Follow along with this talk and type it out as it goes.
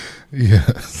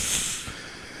Yes.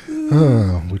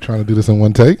 We're trying to do this in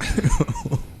one take.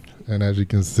 And as you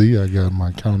can see, I got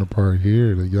my counterpart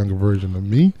here, the younger version of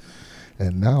me.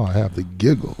 And now I have the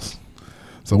giggles.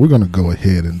 So we're going to go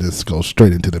ahead and just go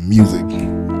straight into the music.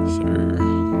 Sure.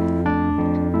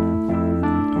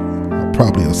 I'll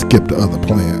probably skip the other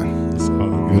plan.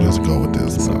 We'll just go with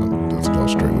this. Let's go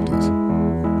straight with this.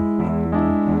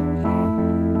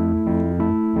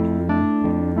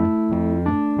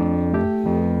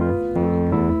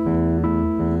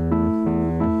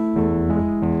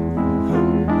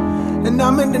 And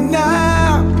I'm in the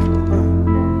now,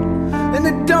 and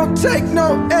it don't take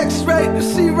no x-ray to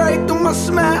see right through my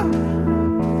smile.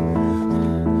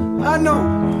 I know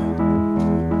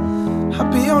I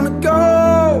be on the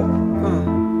go,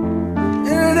 and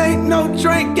it ain't no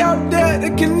drink out there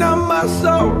that can numb my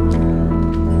soul.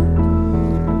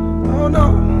 Oh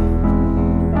no,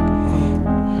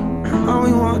 all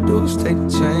we wanna do is take the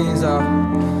chains off.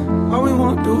 All we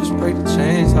wanna do is break the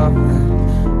chains off, man.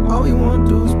 All we wanna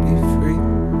do is be free.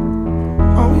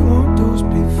 All we wanna do is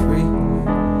be free.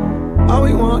 All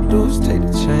we wanna do is take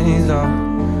the chains off.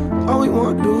 All we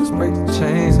wanna do is break the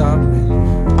chains off,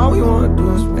 man. All we wanna do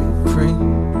is be free.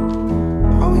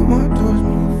 All we wanna do is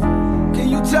be free. Can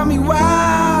you tell me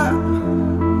why?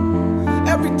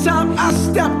 Every time I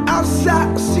step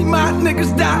outside, I see my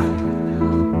niggas die.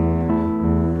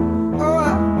 Oh,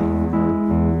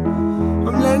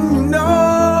 I'm letting you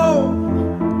know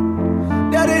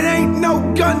that it ain't no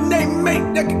gun they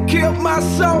make that can kill my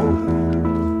soul.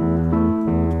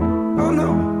 Oh no.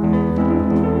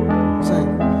 Say,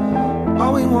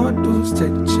 all we wanna do is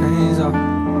take the chains off.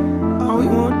 All we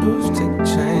wanna do is take the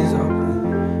chains off.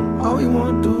 All we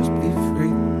wanna do is be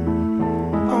free.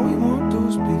 All we wanna do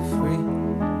is be free.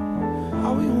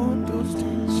 All we wanna do is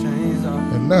take the chains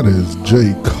off. And that is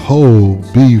J. Cole,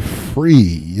 Be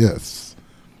Free. Yes.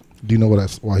 Do you know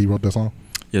why he wrote that song?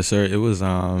 Yes, sir. It was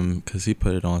because he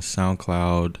put it on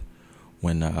SoundCloud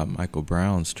when Michael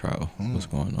Brown's trial was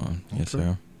going on. Okay. Yes,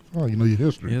 sir. Oh, you know your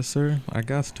history. Yes, sir. I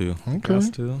got to. Okay.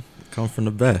 Got to. Come from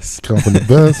the best. Come from the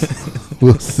best.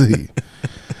 We'll see.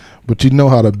 But you know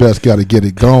how the best got to get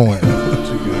it going.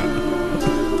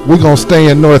 We're going to stay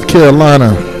in North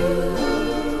Carolina.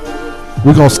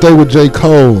 We're going to stay with J.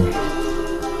 Cole.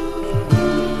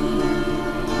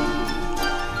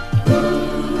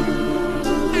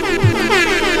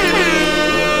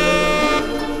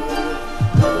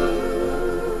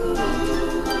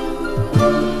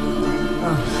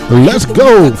 Let's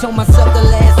go. I told myself the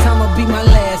last time I'll be my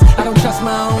last. I don't trust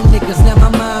my own niggas. Now my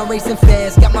mind racing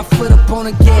fast. Got my foot up on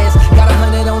the gas. Got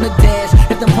 100 on the dash.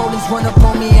 If the police run up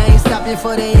on me, I ain't stopping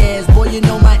for their ass. Boy, you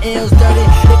know my L's dirty.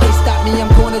 If they stop me,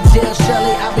 I'm going to jail.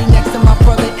 Shirley, I'll be next to my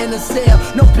brother in a cell.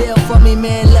 No bail for me,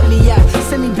 man. Let me out.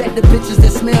 Send me back the bitches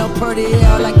that smell pretty.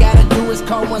 All I gotta do is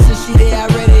call once and she there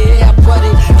already. Yeah,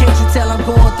 buddy. Can't you tell I'm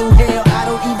going through hell?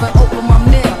 I don't even open my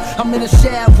mail. I'm in a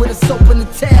shower with a soap and a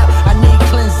towel. I need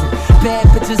cleansing. Bad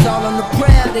bitches all on the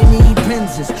prowl, they need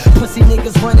Benzes. Pussy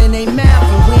niggas running they mouth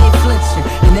and we ain't flinching.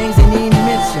 Your names ain't even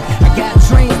mentioned. I got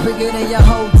dreams bigger than your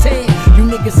whole team. You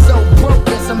niggas so broke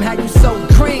that somehow you so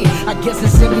green. I guess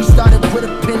it simply started with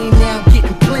a penny, now I'm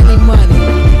getting plenty money.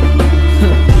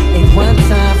 Ain't one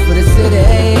time for the city.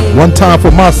 One time for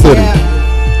my city.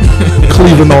 Yeah.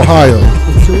 Cleveland, Ohio.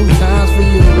 And 2 times for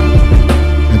you.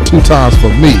 And 2 times for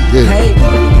me, yeah. Hey.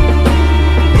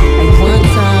 Ain't one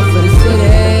time for the city.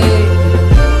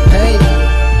 Hey.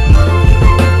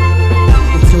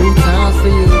 And 2 times for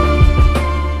you.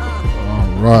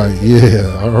 Right,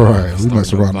 yeah, all right. We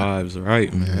mess around. Vibes,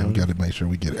 right, man. Yeah, we got to make sure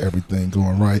we get everything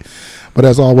going right. But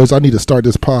as always, I need to start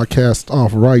this podcast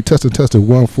off right. Testing,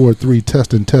 1, 4, 3.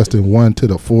 Testing, 1 to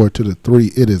the 4 to the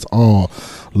 3. It is all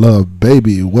love,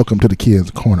 baby. Welcome to the Ken's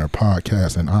Corner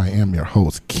podcast, and I am your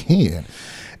host, Ken.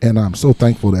 And I'm so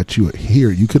thankful that you are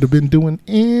here. You could have been doing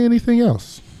anything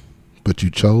else, but you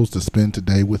chose to spend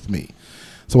today with me.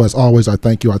 So as always, I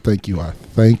thank you.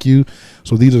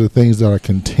 So these are the things that I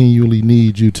continually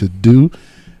need you to do.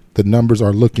 The numbers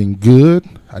are looking good.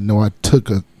 I know I took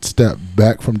a step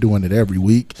back from doing it every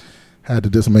week. Had to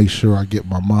just make sure I get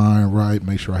my mind right,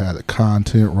 make sure I had the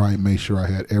content right, make sure I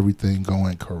had everything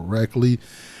going correctly.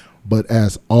 But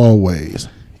as always,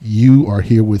 you are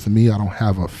here with me. I don't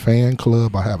have a fan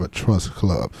club. I have a trust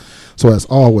club. So as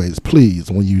always, please,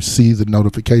 when you see the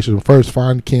notification, first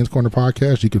find Ken's Corner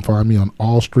Podcast. You can find me on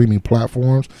all streaming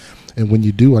platforms. And when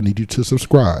you do, I need you to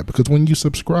subscribe. Because when you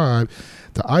subscribe,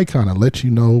 the icon will let you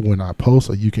know when I post,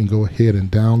 so you can go ahead and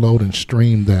download and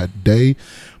stream that day.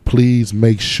 Please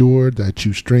make sure that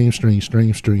you stream.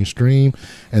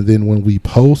 And then when we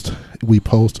post, you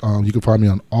can find me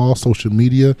on all social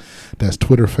media. That's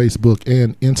Twitter, Facebook,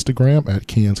 and Instagram at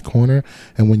Ken's Corner.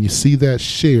 And when you see that,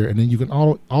 share. And then you can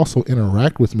also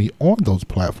interact with me on those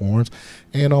platforms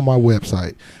and on my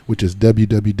website, which is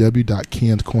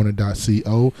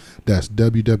www.kenscorner.co. That's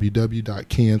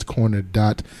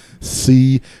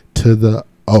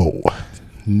www.kenscorner.co.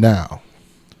 Now,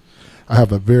 I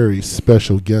have a very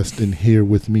special guest in here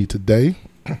with me today.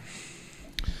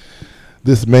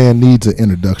 This man needs an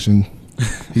introduction.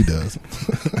 He does.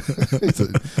 He's a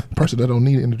person that don't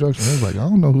need an introduction. I was like, I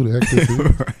don't know who the heck this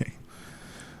is. Right.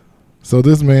 So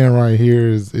this man right here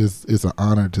is an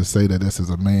honor to say that this is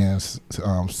a man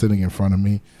sitting in front of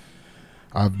me.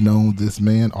 I've known this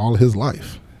man all his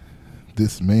life.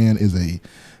 This man is a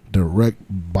direct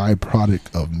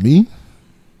byproduct of me.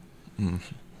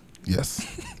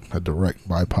 Yes, a direct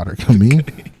byproduct of me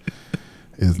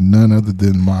is none other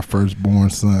than my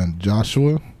firstborn son,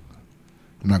 Joshua.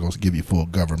 I'm not going to give you full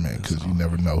government because you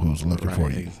never know who's looking for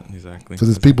you. Exactly. Because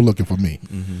there's people looking for me.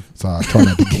 So I try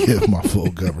not to give my full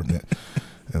government.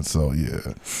 And so,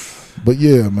 yeah. But,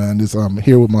 yeah, man, I'm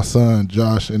here with my son,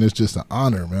 Josh, and it's just an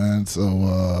honor, man.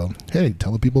 So, hey,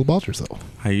 tell the people about yourself.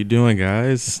 How you doing,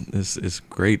 guys? It's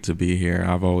great to be here.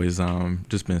 I've always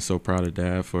just been so proud of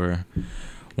Dad for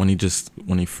when he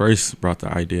first brought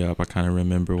the idea up. I kind of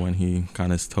remember when he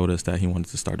kind of told us that he wanted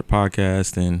to start a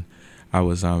podcast, and I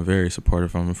was very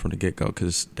supportive of him from the get-go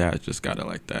because Dad just got it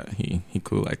like that. He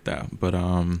cool like that. But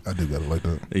I do got it like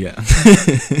that. Yeah.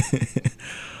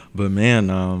 But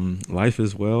man, life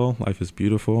is well. Life is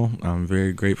beautiful. I'm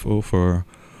very grateful for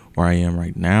where I am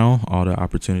right now. All the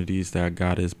opportunities that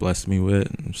God has blessed me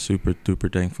with. I'm super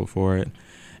duper thankful for it.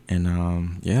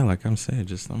 And yeah, like I'm saying,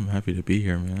 I'm happy to be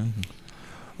here, man.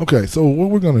 Okay, so what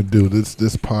we're gonna do this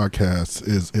podcast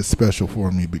is special for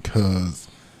me because.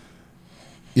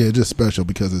 Yeah, it's just special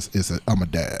because I'm a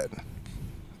dad,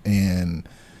 and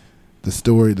the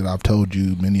story that I've told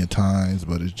you many a times,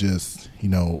 but it's just,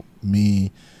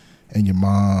 me and your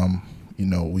mom,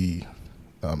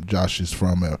 Josh is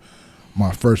from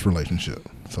my first relationship.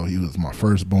 So he was my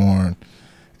firstborn,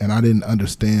 and I didn't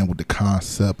understand what the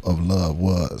concept of love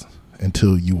was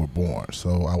until you were born.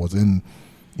 So I was in,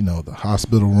 the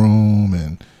hospital room,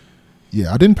 and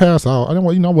yeah, I didn't pass out. I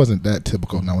wasn't that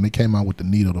typical. Now, when they came out with the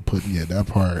needle to put, that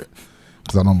part,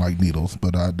 because I don't like needles,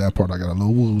 but that part I got a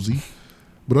little woozy.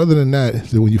 But other than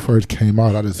that, when you first came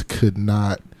out, I just could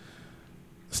not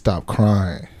stop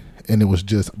crying. And it was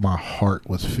just, my heart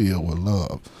was filled with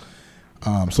love.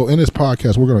 So in this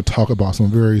podcast, we're going to talk about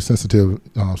some very sensitive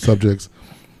subjects.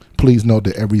 Please note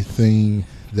that everything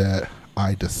that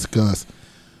I discuss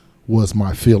was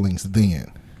my feelings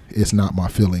then. It's not my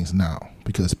feelings now.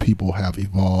 Because people have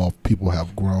evolved, people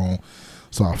have grown.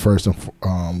 So I first and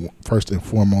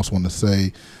foremost want to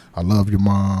say, I love your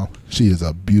mom. She is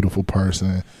a beautiful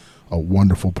person, a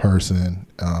wonderful person.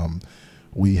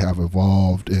 We have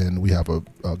evolved and we have a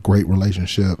great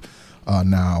relationship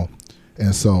now.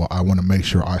 And so I want to make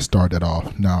sure I start that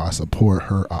off. Now, I support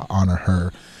her. I honor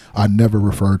her. I never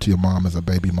referred to your mom as a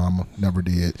baby mama. Never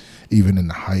did, even in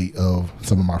the height of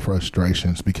some of my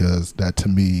frustrations, because that to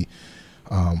me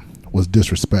was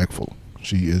disrespectful.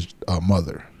 She is a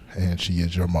mother, and she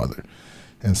is your mother.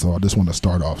 And so I just want to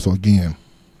start off. So again,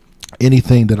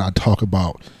 anything that I talk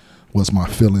about was my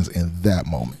feelings in that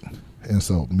moment. And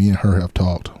so me and her have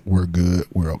talked. We're good.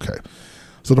 We're okay.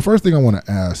 So the first thing I want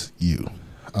to ask you,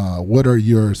 what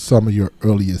are some of your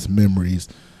earliest memories,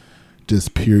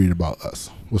 just period, about us?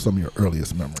 What's some of your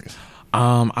earliest memories?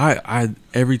 I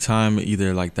every time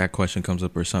either like that question comes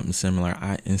up or something similar,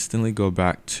 I instantly go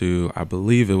back to, I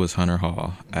believe it was Hunter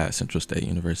Hall at Central State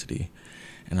University.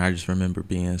 And I just remember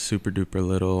being super duper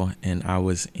little, and I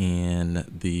was in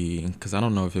because I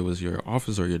don't know if it was your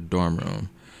office or your dorm room,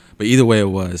 but either way it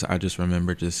was, I just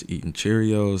remember just eating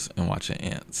Cheerios and watching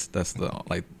ants. That's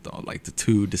the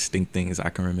two distinct things I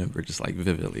can remember just like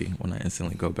vividly when I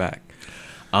instantly go back.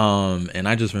 And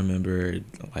I just remember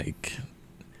like,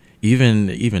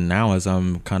 even now, as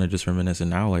I'm kind of just reminiscing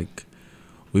now, like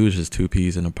we was just two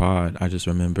peas in a pod. I just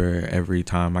remember every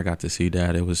time I got to see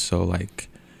Dad, it was so like,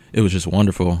 it was just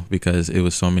wonderful because it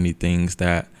was so many things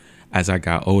that as I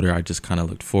got older, I just kind of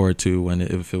looked forward to.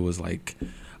 If it was like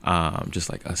just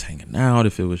like us hanging out,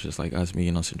 if it was just like us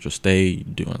meeting on Central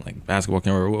State, doing like basketball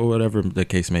camp or whatever the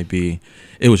case may be,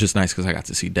 it was just nice because I got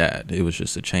to see Dad. It was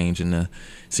just a change in the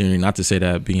scenery. Not to say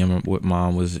that being with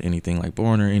Mom was anything like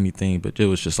boring or anything, but it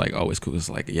was just like always cool. It's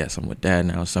like, yes, I'm with Dad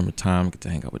now. Summertime, get to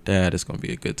hang out with Dad. It's gonna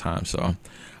be a good time. So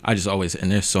I just always,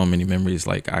 and there's so many memories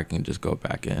like I can just go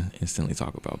back and instantly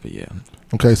talk about. But yeah.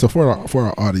 Okay, so for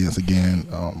our audience again,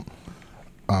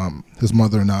 his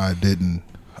mother and I didn't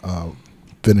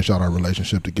finish out our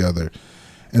relationship together,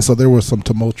 and so there were some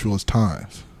tumultuous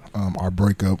times. Our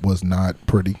breakup was not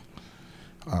pretty.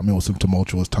 It was some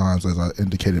tumultuous times, as I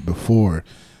indicated before.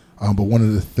 But one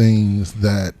of the things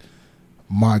that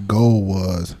my goal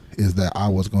is that I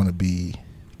was going to be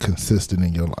consistent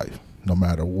in your life, no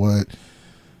matter what.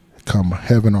 Come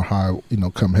heaven or high,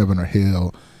 come heaven or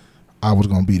hell, I was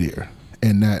going to be there,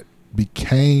 and that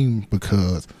became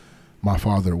because my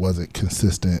father wasn't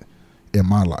consistent in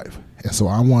my life. And so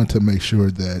I wanted to make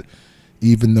sure that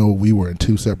even though we were in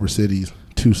two separate cities,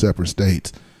 two separate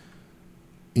states,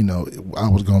 I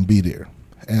was going to be there.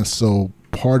 And so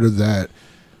part of that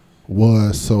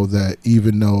was so that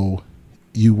even though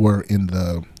you were in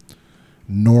the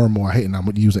normal, and I'm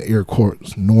using air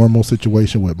quotes, normal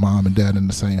situation with Mom and Dad in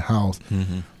the same house,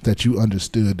 that you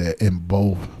understood that in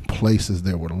both places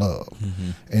there were love.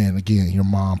 And again, your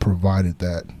mom provided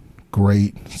that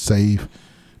great, safe,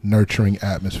 nurturing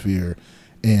atmosphere,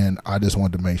 and I just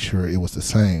wanted to make sure it was the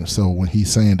same. So when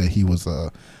he's saying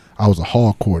that I was a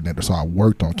hall coordinator, so I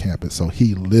worked on campus, so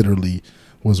he literally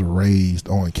was raised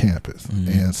on campus.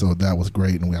 And so that was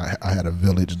great, and I had a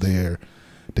village there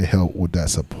to help with that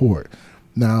support.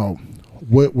 Now,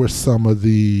 what were some of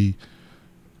the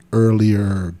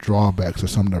earlier drawbacks or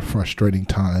some of the frustrating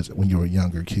times when you were a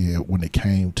younger kid when it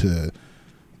came to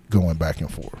going back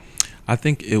and forth? I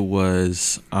think it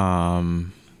was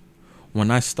when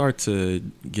I start to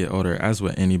get older, as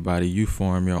with anybody, you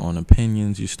form your own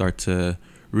opinions. You start to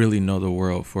really know the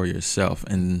world for yourself.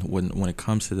 And when it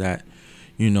comes to that,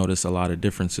 you notice a lot of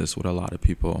differences with a lot of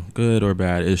people, good or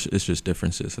bad. It's just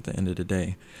differences at the end of the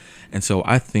day. And so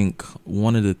I think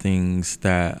one of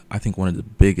the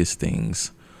biggest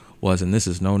things was, and this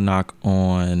is no knock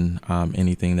on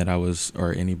anything that I was,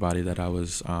 or anybody that I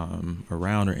was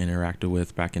around or interacted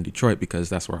with back in Detroit, because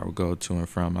that's where I would go to and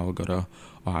from. I would go to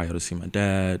Ohio to see my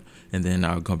dad, and then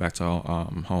I would go back to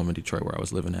home in Detroit where I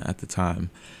was living at the time.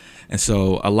 And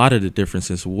so a lot of the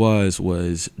differences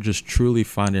was just truly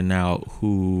finding out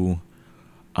who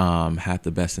had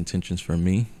the best intentions for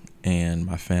me and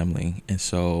my family. And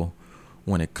so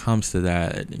when it comes to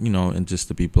that, and just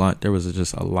to be blunt, there was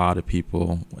just a lot of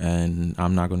people, and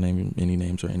I'm not going to name any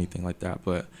names or anything like that,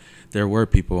 but there were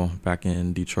people back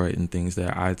in Detroit and things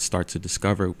that I'd start to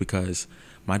discover because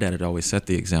my dad had always set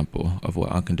the example of what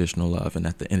unconditional love, and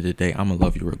at the end of the day, I'm going to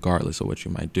love you regardless of what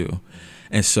you might do.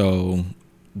 And so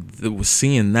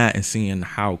seeing that and seeing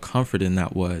how comforting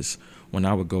that was when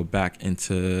I would go back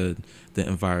into the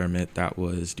environment that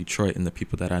was Detroit and the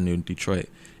people that I knew in Detroit,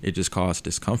 it just caused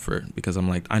discomfort because I'm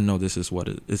like, I know this is what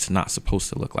it's not supposed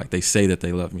to look like. They say that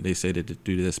they love me. They say that they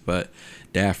do this, but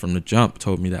Dad from the jump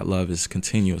told me that love is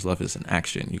continuous. Love is an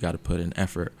action. You got to put in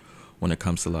effort when it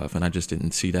comes to love. And I just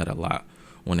didn't see that a lot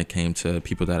when it came to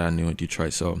people that I knew in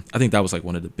Detroit. So I think that was like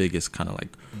one of the biggest kind of like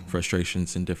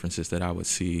frustrations and differences that I would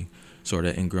see sort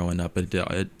of in growing up. But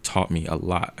it taught me a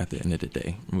lot at the end of the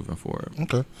day moving forward.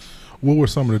 Okay. What were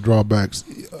some of the drawbacks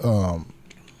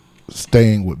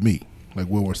staying with me? Like,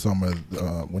 what were some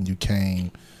of when you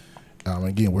came?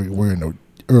 Again, we're in the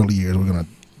early years. We're gonna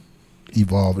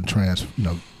evolve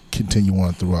and continue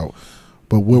on throughout.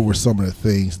 But what were some of the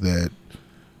things that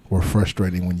were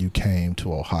frustrating when you came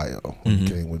to Ohio? When you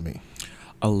came with me,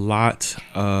 a lot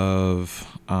of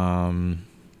I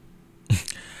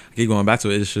keep going back to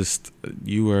it. It's just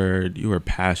you were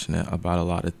passionate about a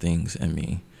lot of things in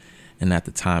me, and at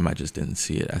the time, I just didn't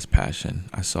see it as passion.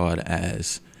 I saw it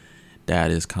as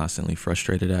Dad is constantly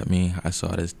frustrated at me. I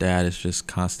saw it as Dad is just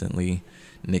constantly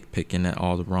nitpicking at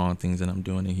all the wrong things that I'm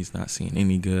doing, and he's not seeing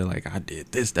any good. Like, I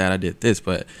did this, Dad, I did this,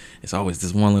 but it's always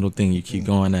this one little thing you keep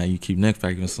going at. You keep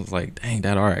nitpicking. So it's like, dang,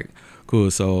 Dad, all right,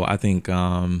 cool. So I think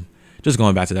just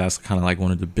going back to that's kind of like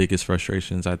one of the biggest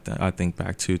frustrations I think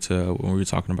back to when we were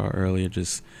talking about earlier,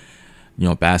 just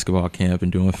basketball camp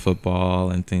and doing football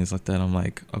and things like that. I'm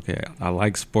like, okay, I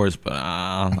like sports, but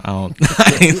I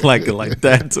ain't like it like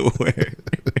that to where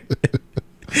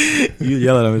you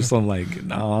yell at me. So I'm like,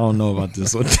 no, I don't know about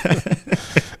this one.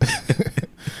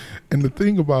 And the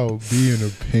thing about being a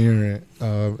parent,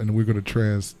 and we're going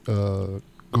to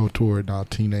go toward now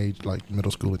teenage, like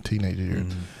middle school and teenage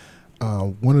years.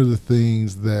 one of the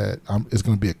things that is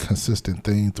going to be a consistent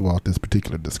thing throughout this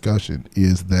particular discussion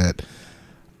is that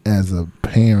as a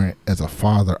parent, as a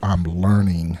father, I'm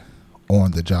learning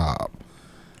on the job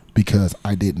because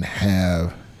I didn't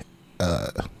have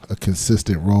a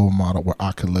consistent role model where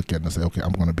I could look at and say, okay,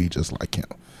 I'm going to be just like him.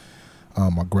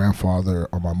 My grandfather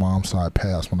on my mom's side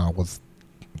passed when I was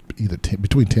either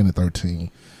between 10 and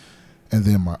 13. And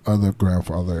then my other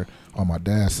grandfather on my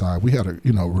dad's side, we had a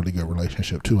really good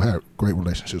relationship too. I had great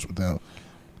relationships with them.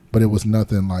 But it was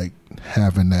nothing like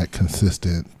having that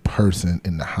consistent person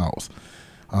in the house.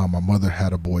 My mother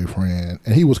had a boyfriend,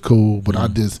 and he was cool, but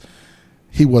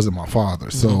he wasn't my father.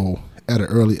 So at an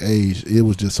early age, it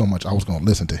was just so much I was going to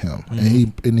listen to him.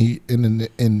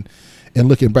 And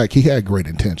looking back, he had great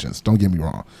intentions. Don't get me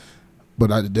wrong. But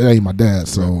that ain't my dad,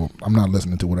 so I'm not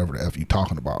listening to whatever the F you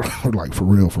talking about, like for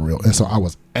real. And so I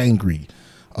was angry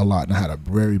a lot, and I had a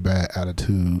very bad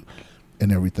attitude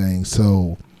and everything.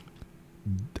 So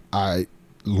I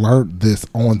learned this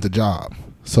on the job.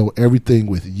 So everything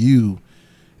with you,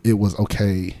 it was,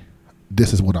 okay,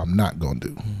 this is what I'm not going to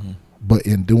do. Mm-hmm. But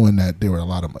in doing that, there were a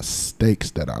lot of mistakes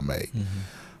that I made.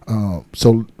 Mm-hmm.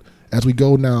 So as we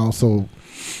go now, so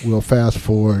we'll fast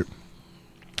forward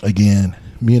again.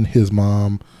 Me and his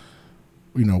mom,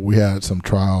 we had some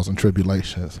trials and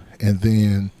tribulations. And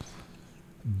then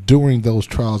during those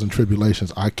trials and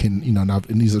tribulations, I can,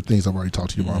 and these are things I've already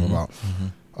talked to your mom about,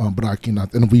 but I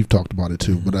cannot, and we've talked about it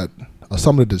too, but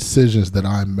some of the decisions that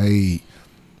I made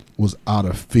was out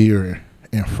of fear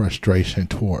and frustration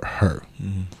toward her.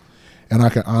 Mm-hmm. And I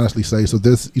can honestly say, so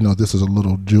this is a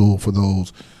little jewel for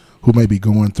those who may be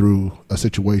going through a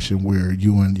situation where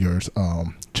you and your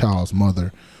child's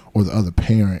mother or the other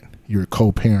parent, you're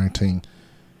co-parenting,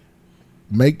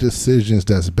 make decisions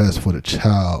that's best for the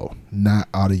child, not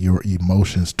out of your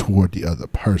emotions toward the other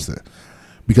person.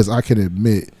 Because I can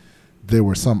admit there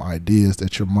were some ideas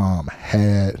that your mom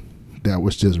had that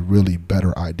was just really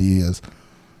better ideas.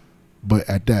 But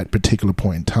at that particular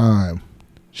point in time,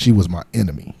 she was my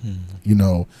enemy,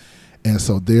 And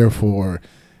so therefore,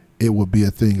 it would be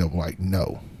a thing of like,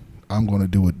 no, I'm going to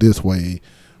do it this way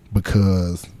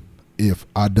because if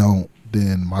I don't,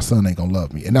 then my son ain't gonna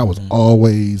love me. And that was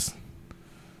always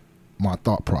my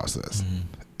thought process.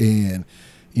 And,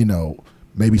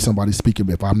 maybe somebody's speaking,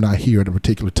 if I'm not here at a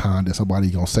particular time, then somebody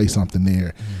gonna say something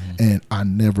there. And I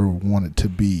never wanted to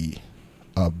be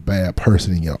a bad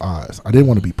person in your eyes. I didn't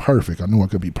want to be perfect. I knew I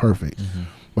could be perfect.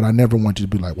 But I never wanted you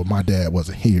to be like, well, my dad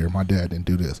wasn't here. My dad didn't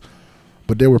do this.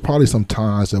 But there were probably some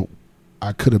times that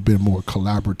I could have been more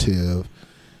collaborative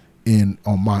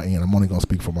on my end. I'm only going to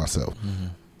speak for myself.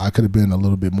 I could have been a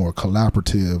little bit more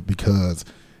collaborative because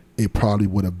it probably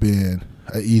would have been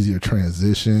an easier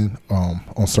transition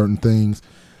on certain things.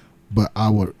 But I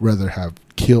would rather have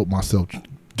killed myself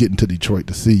getting to Detroit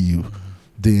to see you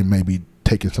than maybe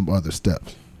taking some other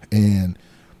steps. And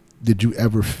did you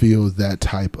ever feel that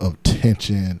type of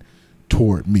tension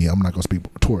toward me? I'm not going to speak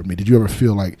toward me. Did you ever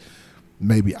feel like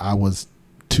maybe I was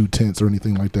too tense or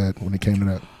anything like that when it came to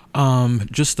that?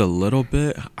 Just a little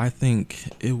bit. I think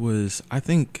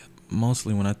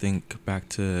mostly when I think back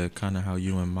to kind of how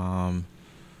you and mom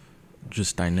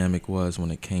just dynamic was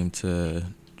when it came to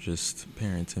just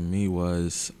parenting me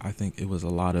I think it was a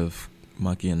lot of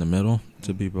monkey in the middle,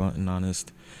 to be blunt and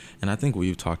honest. And I think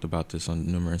we've talked about this on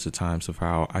numerous of times of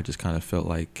how I just kind of felt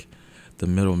like the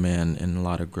middleman in a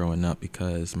lot of growing up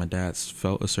because my dad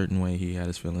felt a certain way. He had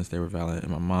his feelings, they were valid.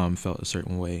 And my mom felt a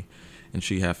certain way and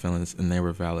she had feelings and they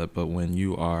were valid. But when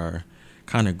you are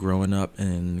kind of growing up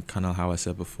and kind of how I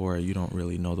said before, you don't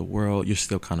really know the world. You're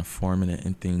still kind of forming it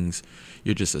in things.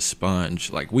 You're just a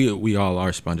sponge. Like we all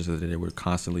are sponges of the day. We're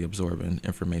constantly absorbing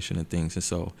information and things. And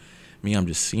so me, I'm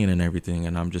just seeing and everything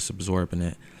and I'm just absorbing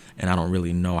it. And I don't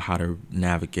really know how to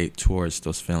navigate towards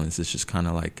those feelings. It's just kind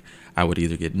of like I would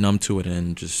either get numb to it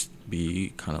and just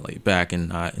be kind of laid back and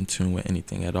not in tune with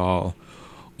anything at all.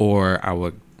 Or I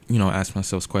would, ask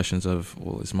myself questions of,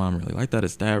 well, is mom really like that?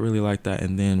 Is dad really like that?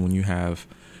 And then when you have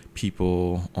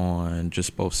people on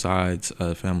just both sides of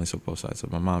the family, so both sides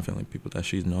of my mom's family, people that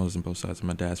she knows, and both sides of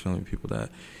my dad's family, people that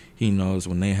he knows,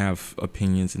 when they have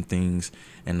opinions and things,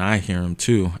 and I hear them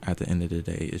too, at the end of the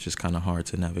day, it's just kind of hard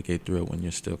to navigate through it when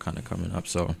you're still kind of coming up.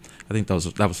 So I think that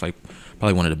was like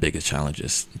probably one of the biggest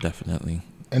challenges, definitely.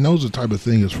 And those are the type of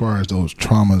things as far as those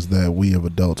traumas that we as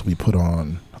adults, we put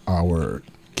on our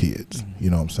kids, you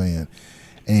know what I'm saying?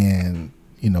 And,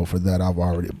 for that I've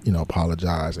already,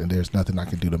 apologized, and there's nothing I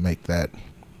can do to make that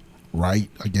right,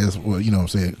 I guess. Well, what I'm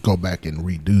saying, go back and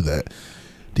redo that.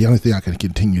 The only thing I can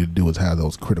continue to do is have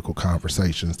those critical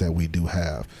conversations that we do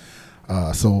have.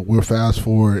 So we'll fast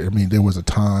forward. I mean, there was a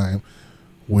time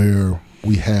where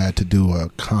we had to do a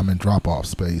common drop-off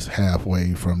space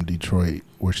halfway from Detroit,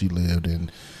 where she lived, and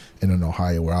in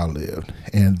Ohio, where I lived.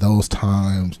 And those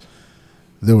times,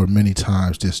 there were many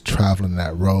times just traveling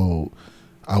that road,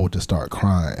 I would just start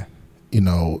crying,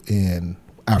 and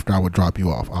after I would drop you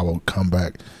off, I would come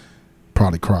back,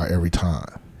 probably cry every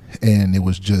time. And it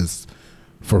was just,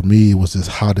 for me, it was just,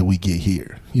 how did we get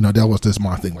here? That was just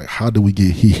my thing. Like, how did we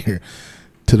get here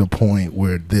to the point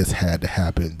where this had to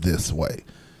happen this way?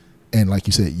 And like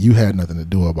you said, you had nothing to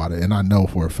do about it. And I know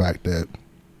for a fact that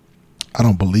I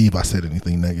don't believe I said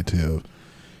anything negative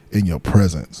in your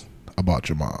presence about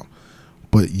your mom.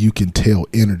 But you can tell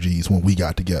energies when we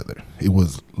got together. It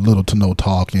was little to no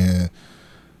talking,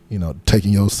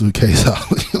 taking your suitcase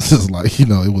out. It's just like, it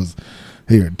was,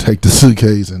 here, take the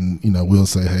suitcase, and, we'll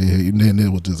say, hey, and then it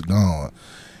was just gone.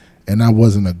 And that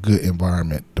wasn't a good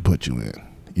environment to put you in.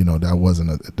 That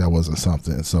wasn't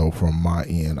something. So from my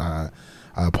end, I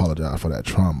apologize for that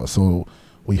trauma. So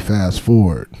we fast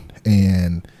forward,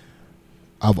 and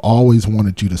I've always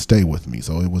wanted you to stay with me.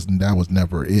 So that was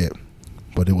never it.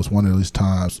 But it was one of those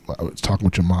times I was talking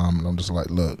with your mom, and I'm just like,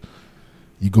 look,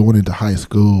 you going into high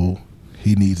school,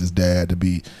 he needs his dad to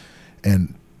be,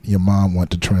 and your mom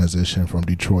went to transition from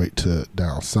Detroit to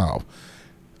down south.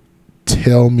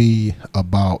 Tell me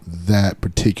about that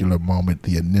particular moment,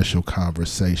 the initial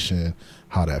conversation,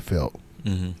 how that felt.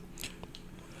 Mm-hmm.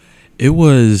 It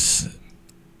was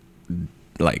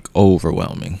like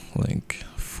overwhelming, like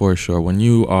for sure. When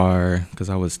you are, because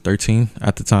I was 13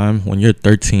 at the time, when you're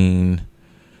 13,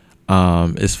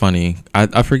 it's funny.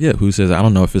 I forget who says it. I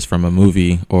don't know if it's from a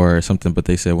movie or something, but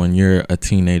they said when you're a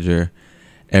teenager,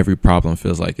 every problem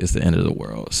feels like it's the end of the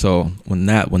world. So when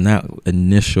that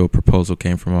initial proposal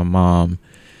came from my mom,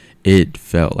 it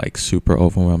felt like super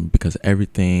overwhelming, because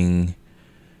everything,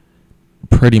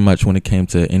 pretty much when it came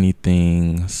to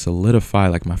anything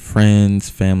solidified, like my friends,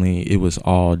 family, it was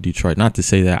all Detroit. Not to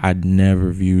say that I'd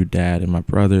never viewed dad and my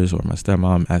brothers or my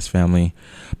stepmom as family,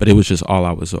 but it was just all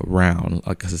I was around,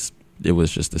 because it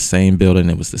was just the same building.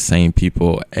 It was the same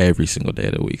people every single day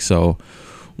of the week. So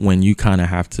when you kind of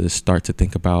have to start to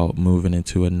think about moving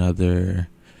into another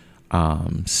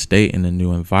state in a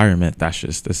new environment,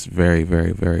 that's very,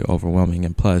 very, very overwhelming.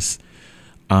 And plus,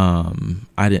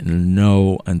 I didn't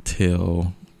know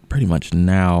until pretty much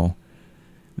now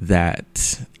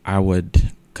that I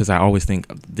would, because I always think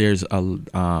there's a,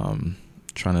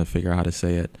 trying to figure out how to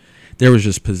say it, there was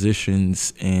just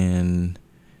positions and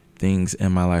things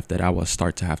in my life that I would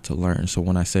start to have to learn. So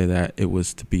when I say that, it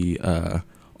was to be a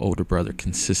older brother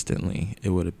consistently. It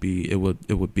would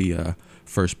be a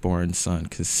firstborn son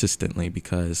consistently,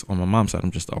 because on my mom's side,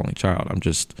 I'm just the only child. I'm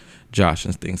just Josh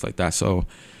and things like that. So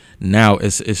now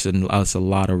it's a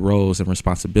lot of roles and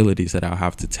responsibilities that I'll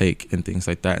have to take and things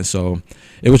like that. And so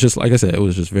it was just, like I said, it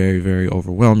was just very, very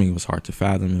overwhelming. It was hard to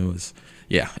fathom.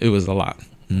 It was a lot.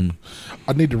 Mm.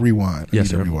 I need to rewind. I need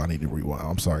to rewind.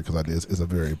 I'm sorry, because it's a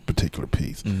very particular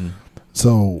piece. Mm-hmm.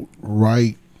 So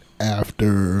right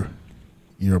after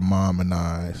your mom and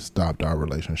I stopped our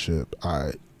relationship,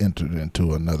 I entered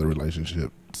into another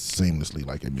relationship seamlessly,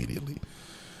 like immediately.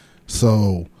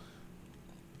 So,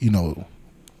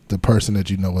 the person that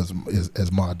you know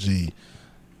as Ma G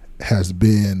has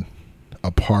been a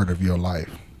part of your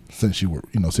life since you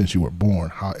were born.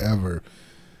 However,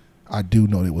 I do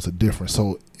know it was a difference.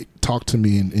 So talk to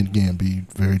me, and again, be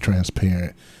very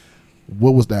transparent.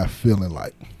 What was that feeling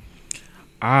like?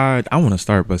 I want to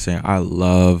start by saying I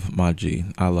love Ma G.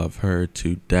 I love her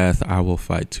to death. I will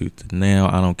fight tooth and nail.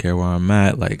 I don't care where I'm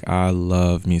at. Like, I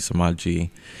love me some Ma G.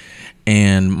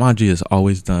 And Ma G has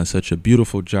always done such a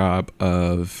beautiful job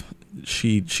of,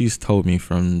 she's told me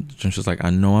from, she's like,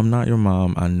 I know I'm not your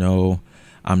mom. I know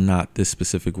I'm not this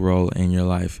specific role in your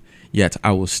life, yet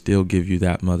I will still give you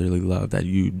that motherly love that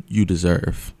you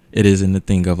deserve. It isn't the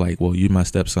thing of like, well, you my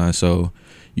stepson, so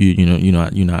you're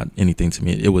not anything to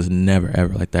me. It was never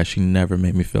ever like that. She never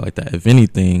made me feel like that. If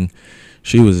anything,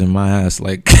 she was in my ass,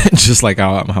 like just like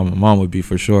how my mom would be,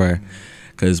 for sure.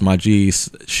 Because Ma G,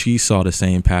 she saw the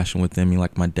same passion within me,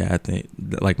 like my dad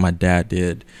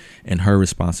did, and her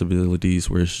responsibilities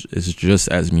is just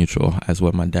as mutual as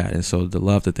what my dad. And so the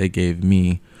love that they gave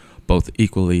me, both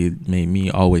equally, made me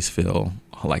always feel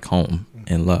like home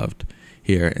and loved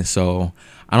here. And so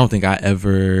I don't think I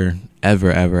ever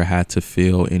had to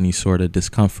feel any sort of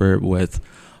discomfort with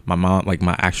my mom, like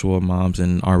my actual moms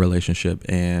and our relationship,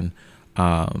 and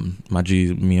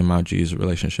me and Ma G's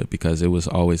relationship, because it was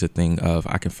always a thing of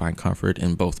I can find comfort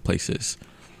in both places.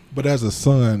 But as a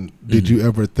son, did you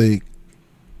ever think,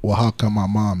 well, how come my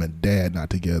mom and dad not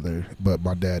together, but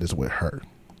my dad is with her?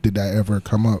 Did that ever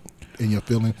come up in your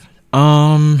feelings?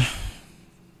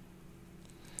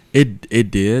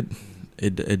 It did.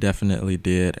 It definitely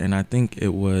did. And I think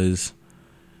it was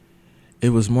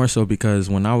more so because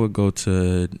when I would go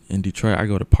in Detroit, I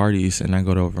go to parties and I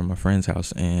go to over my friend's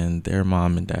house and their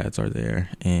mom and dads are there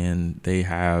and they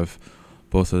have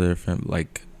both of their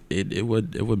like it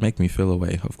would make me feel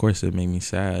away. Of course it made me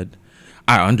sad.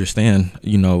 I understand,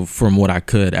 from what I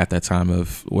could at that time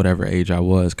of whatever age I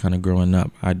was kind of growing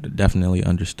up. I definitely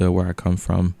understood where I come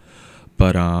from.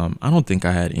 But I don't think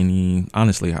I had any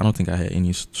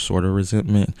sort of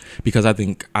resentment because I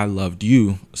think I loved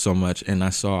you so much and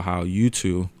I saw how you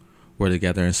two were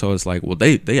together. And so it's like, well,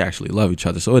 they actually love each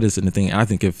other. So it isn't a thing. I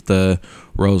think if the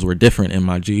roles were different and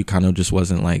my G kind of just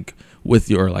wasn't like with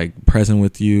you or like present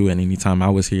with you, and anytime I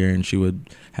was here and she would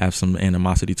have some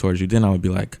animosity towards you, then I would be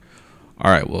like, all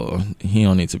right, well, he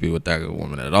don't need to be with that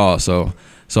woman at all. So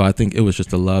I think it was just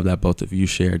the love that both of you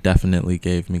shared definitely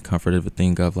gave me comfort of a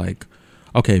thing of like,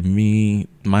 okay,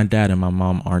 my dad and my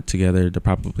mom aren't together. They're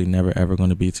probably never, ever going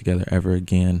to be together ever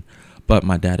again. But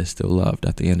my dad is still loved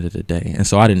at the end of the day. And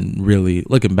so I didn't really,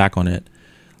 looking back on it,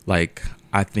 like,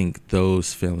 I think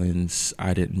those feelings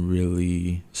I didn't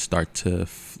really start to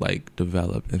like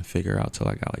develop and figure out till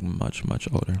I got like much, much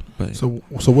older. But so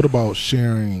what about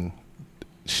sharing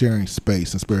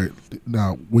space and spirit?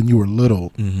 Now, when you were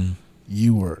little,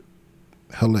 you were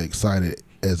hella excited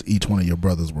as each one of your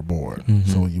brothers were born.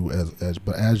 So you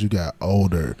but as you got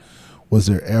older, was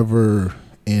there ever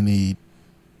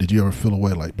did you ever feel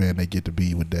away like, man, they get to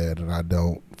be with dad and I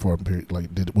don't for a period? Like,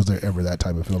 was there ever that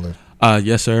type of feeling?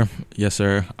 Yes, sir.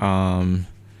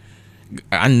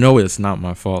 I know it's not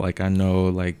my fault. Like, I know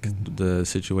like the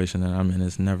situation that I'm in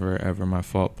is never ever my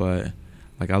fault, but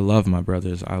like, I love my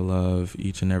brothers. I love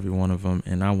each and every one of them,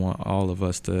 and I want all of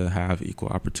us to have equal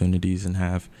opportunities and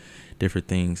have different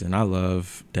things. And I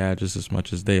love dad just as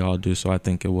much as they all do. So I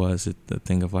think it was the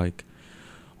thing of like,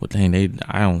 well, dang,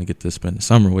 I only get to spend the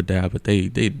summer with dad, but they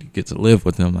get to live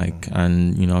with him. Like,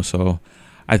 and so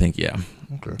I think, yeah.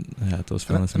 Okay. I had those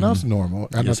feelings. And that's normal.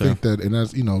 And yes, I think that, and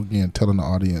that's, again, telling the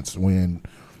audience when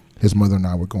his mother and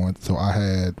I were going, so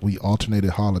we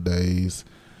alternated holidays.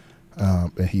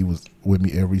 And he was with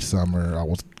me every summer. I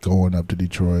was going up to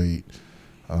Detroit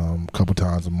a couple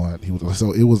times a month.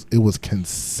 So it was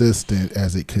consistent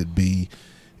as it could be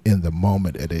in the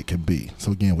moment that it could be.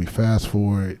 So again, we fast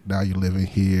forward. Now you're living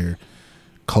here,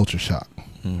 culture shock,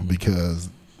 because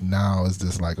now it's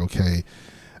just like, okay.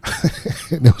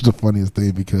 And it was the funniest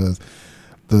thing because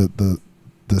the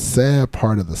sad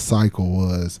part of the cycle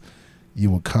was you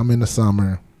would come in the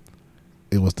summer.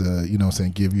 It was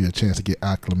give you a chance to get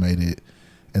acclimated.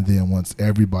 And then once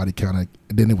everybody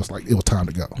then it was time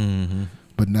to go.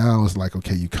 But now it's like,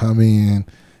 okay, you come in,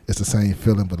 it's the same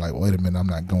feeling, but like, wait a minute, I'm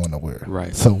not going nowhere.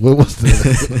 Right. So what was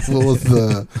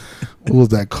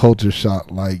that culture shock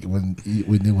like when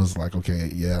it was like,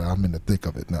 okay, yeah, I'm in the thick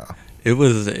of it now?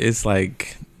 It's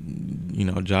like,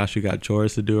 Josh, you got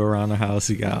chores to do around the house.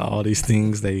 You got all these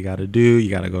things that you got to do. You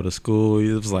got to go to school.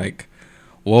 It was like,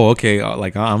 whoa, okay,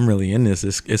 like I'm really in this.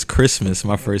 It's Christmas,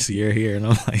 my first year here, and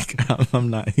I'm like, I'm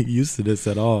not used to this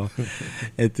at all,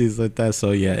 and things like that.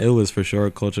 So yeah, it was for sure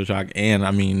a culture shock. And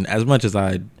I mean, as much as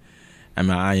I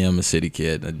am a city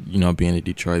kid, being in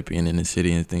Detroit, being in the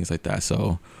city and things like that.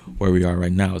 So where we are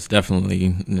right now, it's definitely,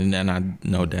 and I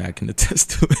know Dad can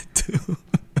attest to it too.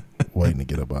 Waiting to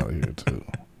get up out of here too.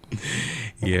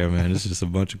 Yeah, man, it's just a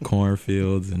bunch of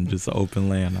cornfields and just open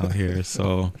land out here.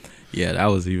 So yeah, that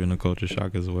was even a culture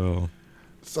shock as well.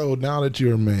 So now that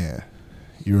you're a man,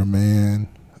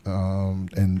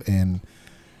 and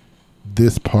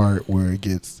this part where I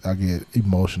get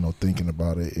emotional thinking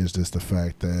about it is just the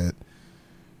fact that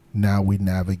now we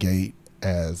navigate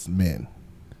as men.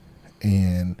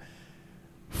 And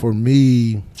for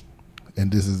me,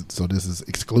 and this is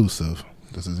exclusive.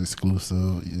 This is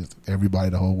exclusive. Everybody,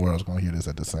 the whole world is going to hear this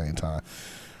at the same time.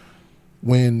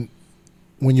 When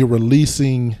you're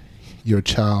releasing your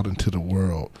child into the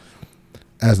world,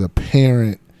 as a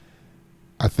parent,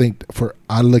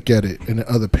 I look at it, and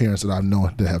the other parents that I've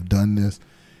known that have done this,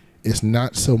 it's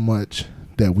not so much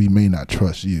that we may not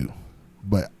trust you,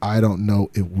 but I don't know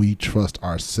if we trust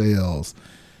ourselves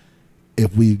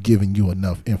if we've given you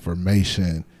enough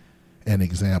information and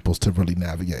examples to really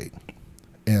navigate.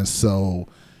 And so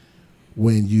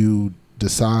when you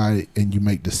decide and you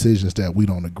make decisions that we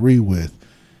don't agree with,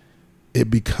 it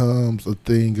becomes a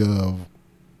thing of,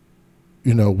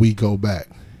 we go back.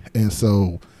 And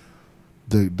so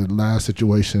the last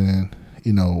situation,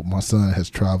 my son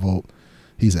has traveled.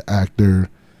 He's an actor.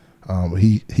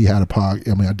 He had I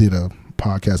did a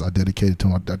podcast I dedicated to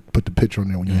him. I put the picture on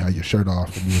there when you had your shirt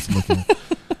off and you was looking.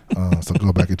 So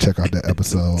go back and check out that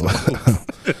episode.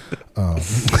 And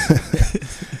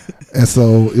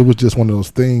so it was just one of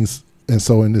those things. And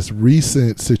so in this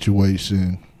recent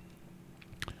situation,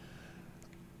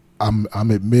 I'm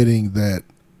admitting that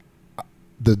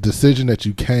the decision that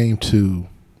you came to,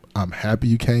 I'm happy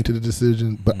you came to the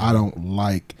decision, but I don't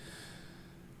like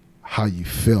how you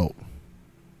felt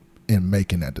in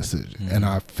making that decision. And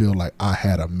I feel like I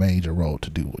had a major role to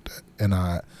do with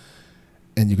that.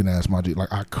 And you can ask my G,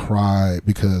 like I cried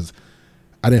because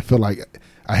I didn't feel like,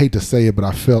 I hate to say it, but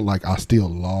I felt like I still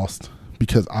lost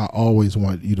because I always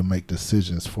wanted you to make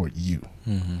decisions for you.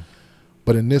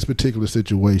 But in this particular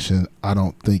situation, I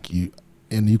don't think you,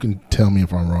 and you can tell me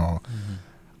if I'm wrong,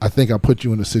 I think I put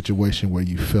you in a situation where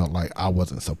you felt like I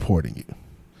wasn't supporting you.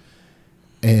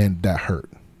 And that hurt.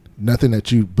 Nothing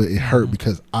that you, but it hurt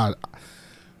because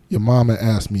your mom had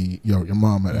asked me, your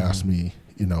mom had asked me,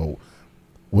 you know,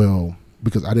 well,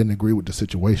 because I didn't agree with the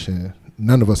situation.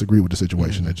 None of us agreed with the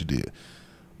situation that you did.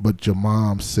 But your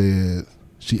mom said,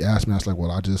 she asked me, I was like,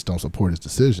 well, I just don't support his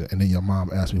decision. And then your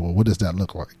mom asked me, well, what does that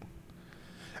look like?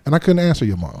 And I couldn't answer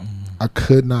your mom. I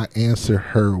could not answer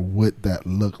her what that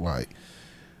looked like.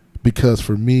 Because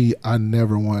for me, I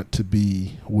never want to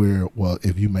be where, well,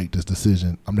 if you make this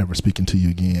decision, I'm never speaking to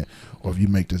you again. Or if you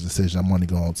make this decision, I'm only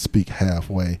going to speak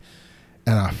halfway.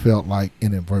 And I felt like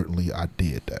inadvertently I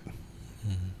did that.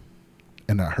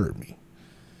 And that hurt me.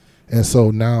 And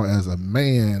so now as a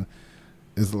man,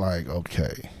 it's like,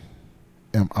 okay,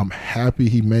 I'm happy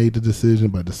he made the decision,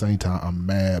 but at the same time, I'm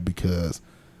mad because,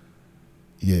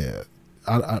 yeah,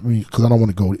 I mean, because I don't want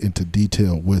to go into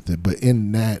detail with it, but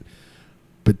in that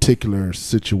particular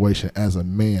situation as a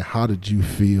man, how did you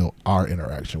feel our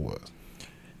interaction was?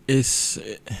 It's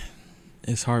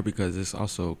hard because it's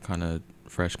also kind of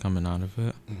fresh coming out of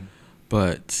it,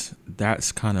 but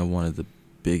that's kind of one of the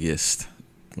biggest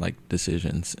like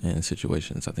decisions and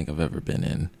situations I think I've ever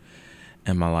been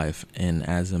in my life. And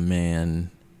as a man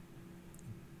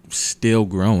still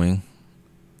growing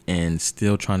and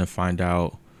still trying to find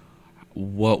out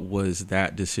what was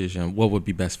that decision, what would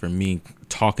be best for me,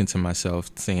 talking to myself,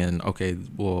 saying, okay,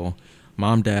 well,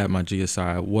 mom, dad, my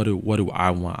GSI, what do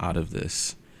I want out of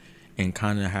this? And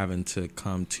kind of having to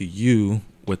come to you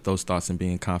with those thoughts and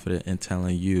being confident and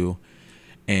telling you.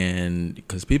 And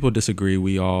because people disagree,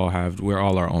 we're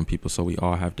all our own people, so we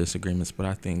all have disagreements. But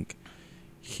I think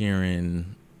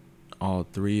hearing all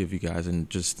three of you guys, and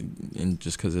just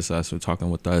because it's us, we're talking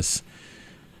with us,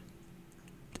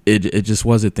 it just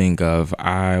was a thing of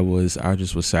I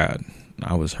just was sad.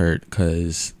 I was hurt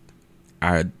because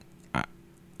I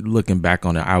looking back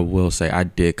on it, I will say I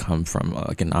did come from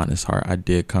like an honest heart. I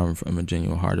did come from a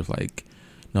genuine heart of like,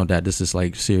 no, Dad, this is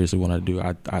like seriously what I do.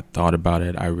 I thought about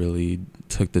it. I really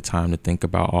took the time to think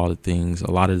about all the things,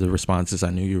 a lot of the responses I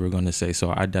knew you were going to say.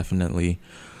 So I definitely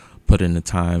put in the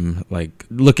time. Like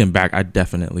looking back, I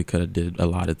definitely could have did a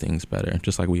lot of things better,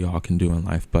 just like we all can do in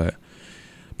life. But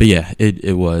yeah,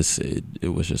 it was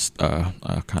just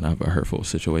kind of a hurtful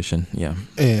situation. Yeah.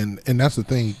 And that's the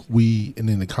thing. And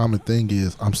then the common thing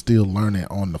is I'm still learning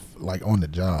on the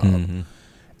job.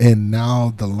 And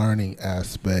now the learning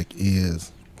aspect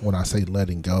is, when I say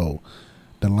letting go,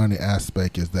 the learning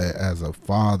aspect is that as a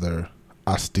father,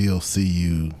 I still see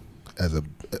you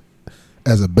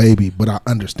as a baby, but I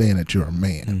understand that you're a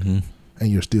man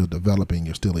and you're still developing,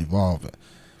 you're still evolving.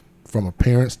 From a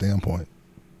parent standpoint,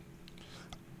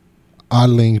 I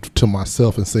leaned to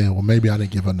myself and saying, well, maybe I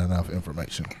didn't give him enough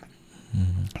information.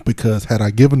 Because had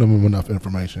I given him enough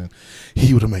information,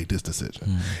 he would have made this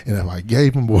decision. And if I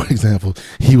gave him more examples,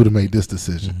 he would have made this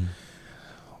decision.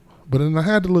 But then I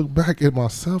had to look back at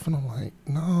myself and I'm like,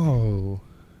 no.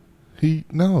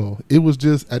 It was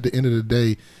just at the end of the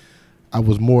day, I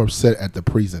was more upset at the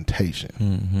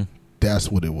presentation.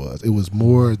 That's what it was. It was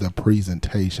more the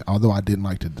presentation. Although I didn't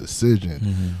like the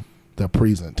decision, the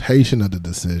presentation of the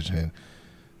decision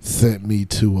sent me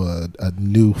to a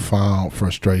newfound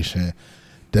frustration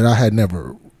that I had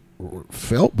never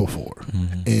felt before.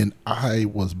 And I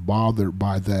was bothered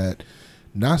by that,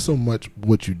 not so much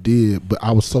what you did, but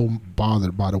I was so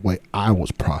bothered by the way I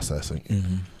was processing it.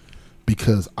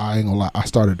 Because I ain't gonna lie, I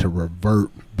started to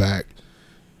revert back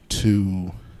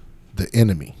to the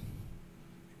enemy.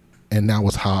 And that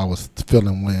was how I was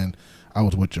feeling when I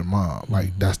was with your mom.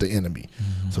 Like, that's the enemy.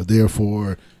 So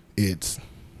therefore, it's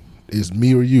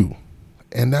me or you.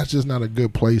 And that's just not a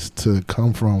good place to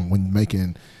come from when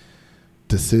making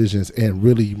decisions, and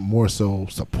really more so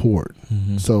support.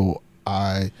 So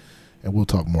and we'll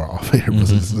talk more off air, but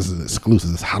this is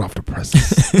exclusive. It's hot off the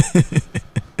presses.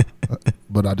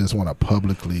 But I just want to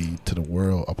publicly to the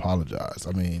world apologize.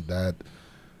 I mean, that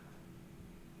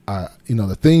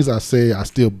the things I said,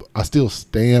 I still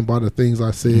stand by the things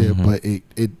I said, but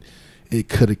it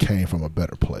could have came from a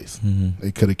better place.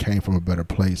 It could have came from a better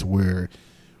place where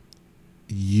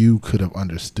you could have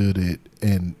understood it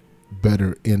and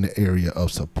better in the area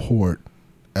of support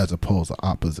as opposed to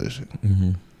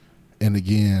opposition. And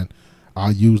again,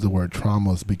 I use the word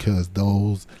traumas because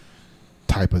those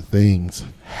type of things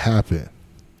happen.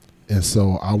 And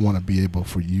so I want to be able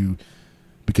for you,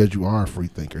 because you are a free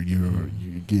thinker, you're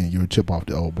a chip off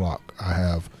the old block. I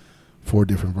have 4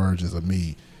 different versions of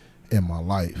me in my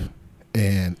life.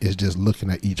 And it's just looking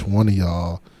at each one of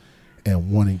y'all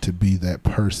and wanting to be that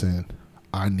person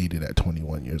I needed at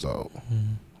 21 years old.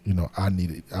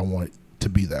 I want to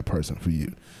be that person for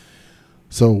you.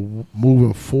 So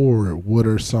moving forward, what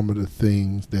are some of the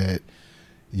things that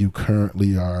you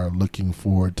currently are looking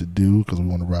forward to do? Because we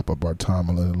want to wrap up our time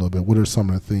a little bit. What are some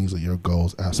of the things that your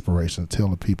goals, aspirations? Tell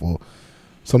the people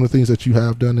some of the things that you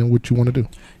have done and what you want to do.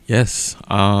 Yes.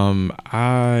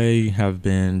 I have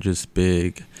been just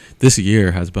big. This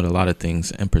year has put a lot of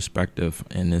things in perspective,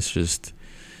 and it's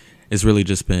really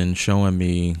just been showing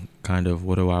me kind of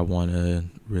what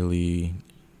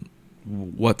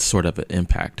sort of an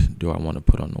impact do I want to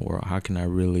put on the world? How can I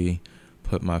really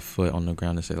put my foot on the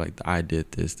ground and say, like, I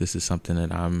did this. This is something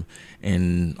that I'm,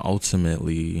 and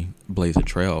ultimately blaze a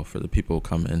trail for the people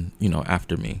coming,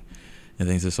 after me and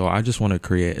things. And so I just want to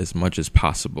create as much as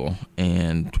possible.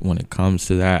 And when it comes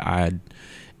to that, I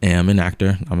am an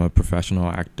actor. I'm a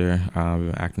professional actor. I've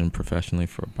been acting professionally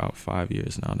for about 5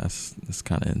 years now. That's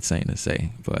kind of insane to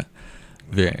say, but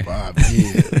very 5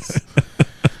 years.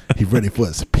 He's ready for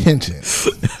his pension.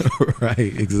 Right,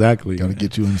 exactly. Got to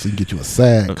get you a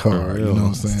SAG card. You know what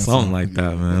I'm saying? Something like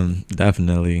that, man.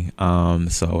 Definitely.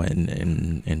 So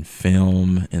in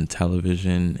film, in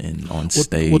television, and on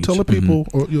stage. Well, tell the people,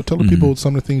 or you'll tell the people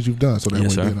some of the things you've done. So that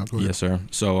yes, way, sir. Yes, sir.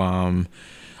 So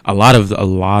a lot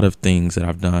of things that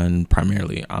I've done,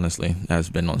 primarily, honestly, has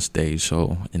been on stage.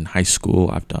 So in high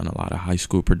school, I've done a lot of high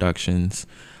school productions.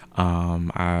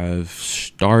 I've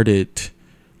started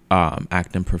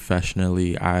acting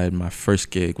professionally. My first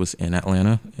gig was in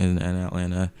Atlanta. In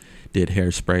Atlanta, did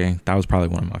Hairspray. That was probably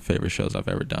one of my favorite shows I've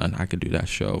ever done. I could do that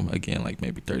show again, like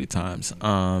maybe 30 times.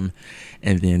 And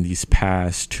then these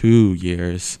past 2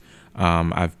 years,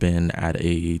 I've been at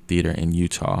a theater in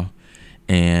Utah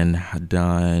and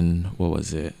done,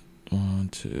 1,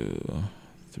 2,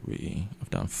 3. I've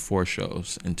done 4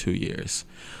 shows in 2 years.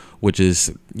 Which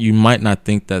is, you might not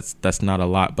think that's not a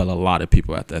lot, but a lot of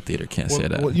people at that theater can't say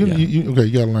that. Well, you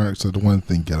gotta learn. So the one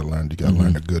thing you gotta learn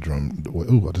the good drum.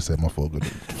 Ooh, I just said my full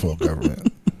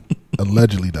government.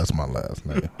 Allegedly, that's my last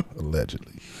name.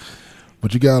 Allegedly,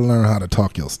 but you gotta learn how to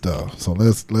talk your stuff. So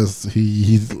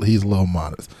he's a little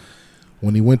modest.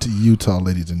 When he went to Utah,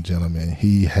 ladies and gentlemen,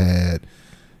 he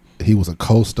was a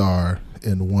co-star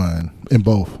in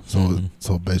both.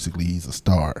 So basically, he's a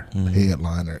star,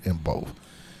 headliner in both.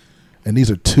 And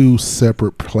these are 2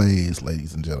 separate plays,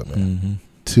 ladies and gentlemen.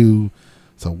 2.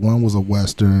 So one was a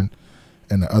Western,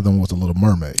 and the other one was a Little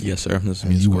Mermaid. Yes, sir.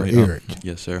 And you were Eric.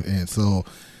 Yes, sir. And so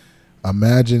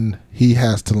imagine he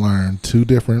has to learn 2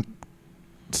 different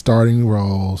starting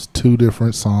roles, 2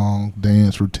 different song,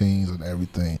 dance routines, and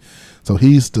everything. So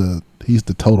he's the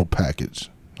total package.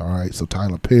 All right. So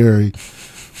Tyler Perry,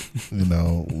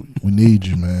 we need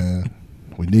you, man.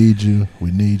 We need you. We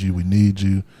need you. We need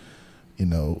you.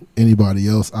 Anybody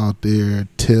else out there,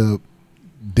 Tip,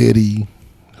 Diddy,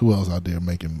 who else out there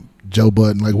making Joe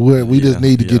Budden? Like, we just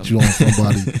need to get you on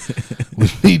somebody. We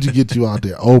need to get you out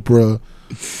there. Oprah,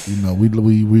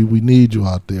 we need you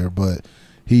out there. But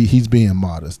he's being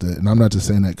modest. And I'm not just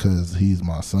saying that because he's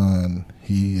my son.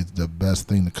 He is the best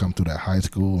thing to come through that high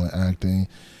school in acting.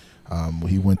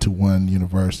 He went to one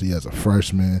university as a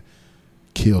freshman.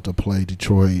 Killed to play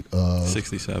Detroit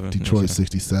 67.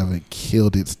 67,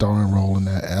 killed it, starring role in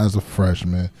that as a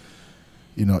freshman.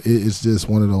 It's just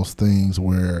one of those things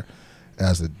where,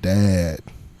 as a dad,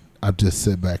 I just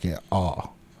sit back in awe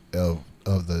of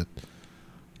the.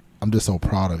 I'm just so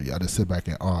proud of you. I just sit back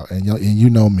in awe, and you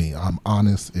know me. I'm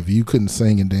honest. If you couldn't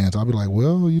sing and dance, I'd be like,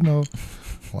 well, why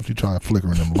don't you try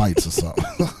flickering them lights or something?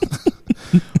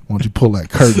 Why don't you pull that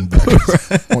curtain back?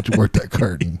 Why don't you work that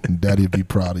curtain? And Daddy would be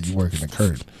proud of you working the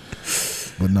curtain.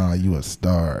 But nah, you a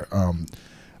star.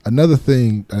 Another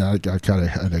thing, I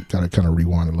gotta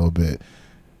rewind a little bit.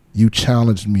 You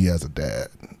challenged me as a dad.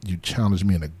 You challenged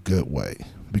me in a good way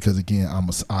because again,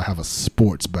 I have a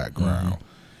sports background.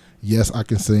 Yes, I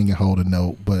can sing and hold a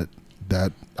note, but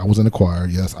that I was in the choir.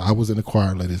 Yes, I was in the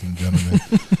choir, ladies and gentlemen,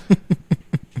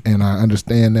 and I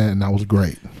understand that, and that was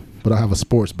great. But I have a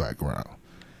sports background.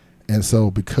 And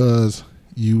so because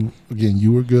you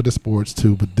were good at sports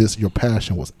too, but your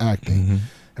passion was acting.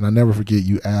 And I never forget,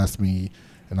 you asked me,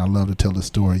 and I love to tell this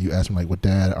story, you asked me like, well,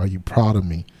 Dad, are you proud of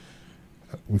me?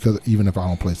 Because even if I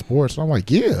don't play sports, I'm like,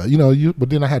 yeah, but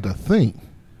then I had to think,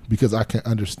 because I can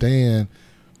understand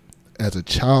as a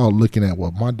child looking at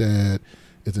what my dad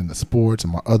is in the sports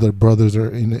and my other brothers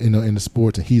are in the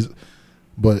sports, and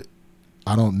but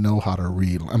I don't know how to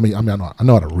read. I know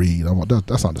how to read.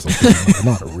 That's not just okay. I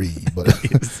know how to read, but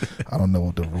I don't know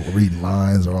what the reading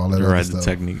lines or all that other stuff.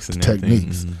 Techniques and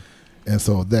techniques. And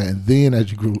so that, and then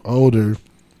as you grew older,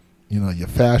 your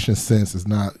fashion sense is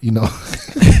not, me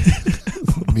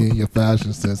and your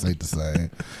fashion sense ain't the same.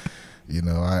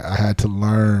 I had to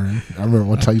learn. I remember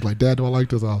one time you like, Dad, do I like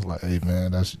this? I was like, hey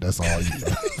man, that's all you.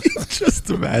 Just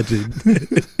imagine.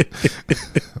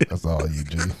 That's all you,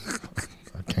 G.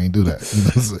 I can't do that. You know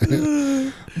what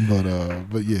I'm saying?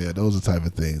 But yeah, those are the type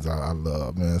of things I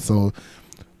love, man. So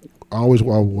I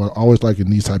always like in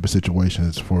these type of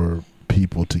situations for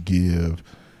people to give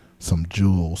some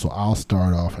jewels. So I'll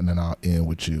start off and then I'll end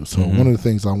with you. So one of the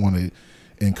things I want to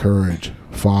encourage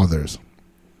fathers,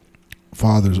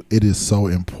 it is so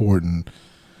important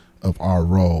of our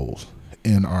roles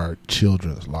in our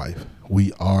children's life.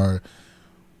 We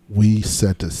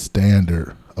set the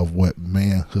standard of what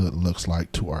manhood looks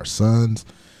like to our sons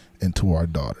and to our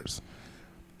daughters.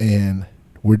 And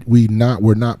we're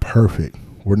not perfect.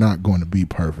 We're not going to be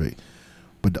perfect.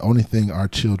 But the only thing our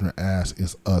children ask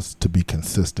is us to be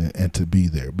consistent and to be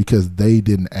there, because they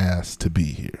didn't ask to be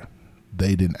here.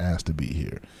 They didn't ask to be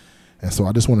here. And so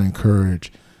I just want to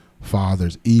encourage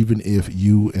fathers, even if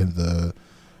you and the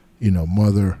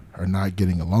mother are not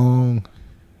getting along,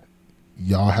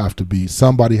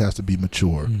 somebody has to be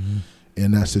mature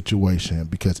in that situation,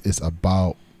 because it's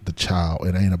about the child.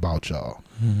 It ain't about y'all.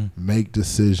 Make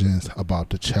decisions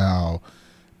about the child.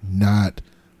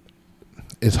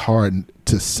 It's hard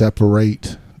to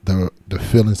separate the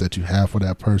feelings that you have for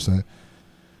that person.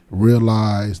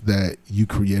 Realize that you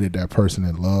created that person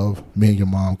in love. Me and your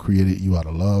mom created you out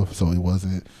of love, so it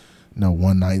wasn't no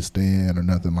one night stand or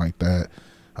nothing like that.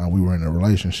 We were in a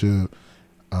relationship,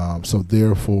 so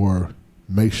therefore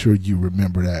make sure you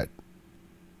remember that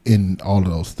in all of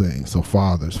those things. So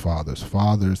fathers,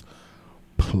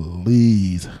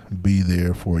 please be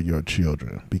there for your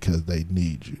children, because they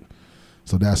need you.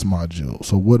 So that's my jewel.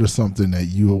 So what is something that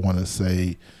you want to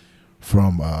say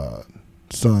from a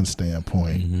son's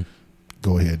standpoint?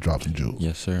 Go ahead, drop some jewels.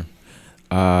 Yes, sir.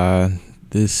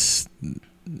 This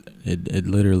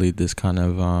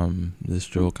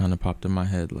jewel kind of popped in my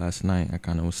head last night. I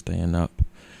kind of was staying up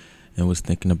and was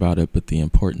thinking about it, but the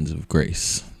importance of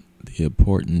grace. The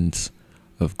importance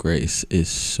of grace is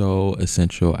so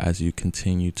essential as you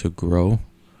continue to grow.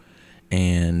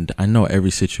 And I know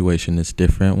every situation is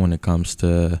different when it comes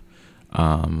to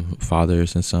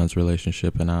fathers and sons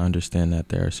relationship, and I understand that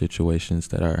there are situations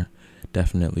that are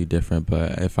definitely different.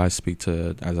 But as I speak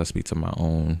to my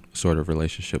own sort of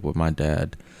relationship with my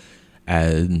dad,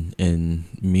 and in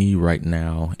me right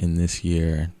now in this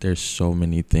year, there's so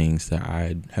many things that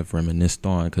I have reminisced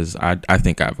on, because I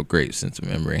think I have a great sense of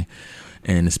memory,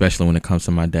 and especially when it comes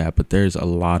to my dad. But there's a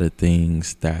lot of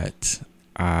things that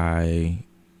I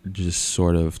just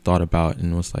sort of thought about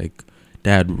and was like,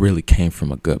 Dad really came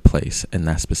from a good place in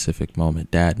that specific moment.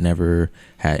 Dad never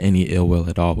had any ill will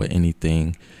at all with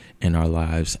anything in our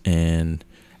lives. And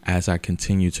as I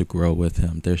continue to grow with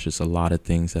him, there's just a lot of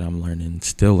things that I'm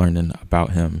still learning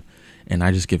about him. And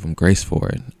I just give him grace for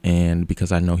it. And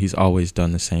because I know he's always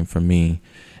done the same for me.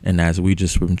 And as we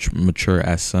just mature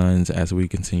as sons, as we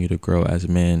continue to grow as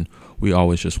men, we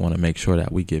always just want to make sure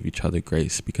that we give each other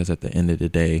grace, because at the end of the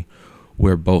day,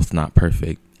 we're both not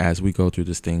perfect. As we go through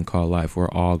this thing called life, we're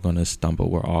all going to stumble.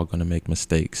 We're all going to make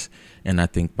mistakes. And I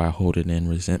think by holding in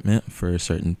resentment for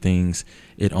certain things,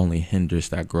 it only hinders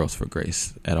that growth for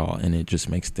grace at all. And it just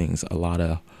makes things a lot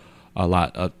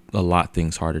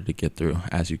things harder to get through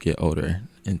as you get older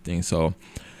and things. So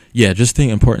yeah, just the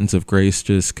importance of grace.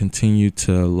 Just continue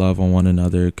to love on one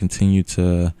another.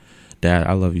 Dad,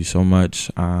 I love you so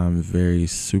much. I'm very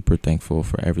super thankful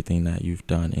for everything that you've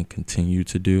done and continue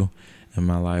to do in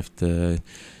my life. To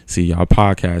see y'all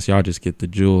podcast, y'all just get the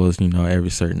jewels,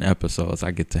 every certain episodes.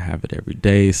 I get to have it every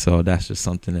day, so that's just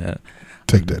something that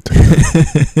take that.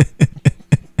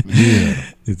 Yeah,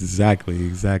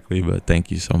 exactly. But thank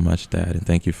you so much, Dad, and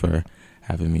thank you for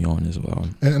having me on as well.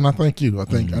 And I thank you.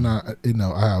 And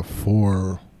I have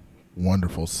 4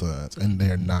 wonderful sons, and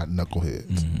they're not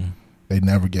knuckleheads. They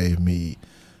never gave me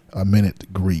a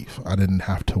minute grief. I didn't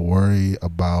have to worry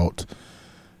about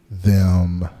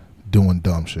them doing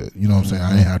dumb shit. You know what I'm saying? I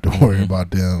didn't have to worry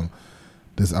about them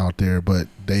that's out there, but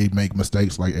they make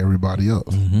mistakes like everybody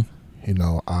else. Mm-hmm. You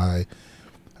know, I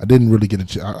didn't really get a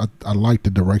chance. I liked the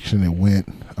direction it went.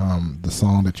 The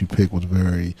song that you picked was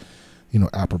very, you know,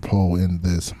 apropos in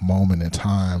this moment in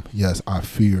time. Yes, I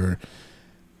fear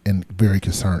and very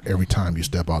concerned every time you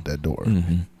step out that door.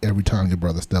 Mm-hmm. Every time your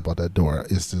brother step out that door,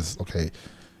 it's just, okay,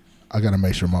 I got to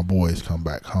make sure my boys come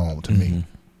back home to me.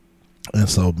 And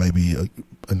so maybe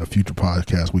in a future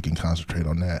podcast, we can concentrate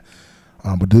on that.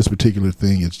 But this particular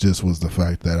thing, it just was the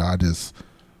fact that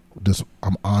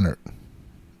I'm honored.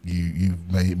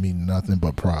 You've made me nothing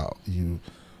but proud.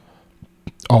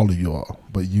 All of you all,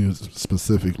 but you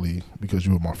specifically, because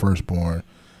you were my firstborn,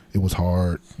 it was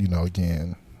hard. You know,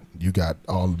 again, you got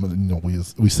all, you know,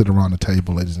 we sit around the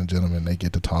table, ladies and gentlemen, they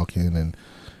get to talking and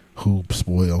who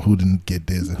spoiled, who didn't get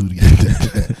this and who didn't get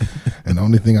that. And the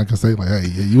only thing I can say, like, hey,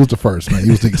 you was the first, man.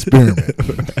 You was the experiment.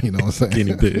 You know what I'm saying?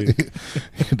 Guinea pig.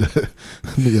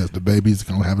 Yes, the baby's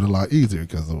going to have it a lot easier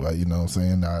because, you know what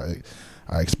I'm saying, I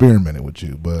experimented with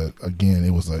you. But, again,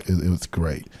 it was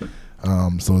great.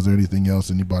 So is there anything else,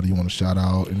 anybody you want to shout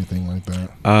out, anything like that?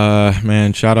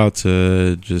 Man, shout out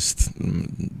to just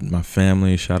my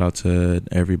family. Shout out to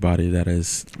everybody that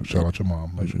is. Shout out your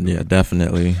mom. Yeah,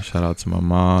 definitely. Shout out to my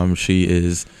mom. She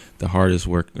is the hardest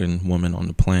working woman on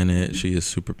the planet. She is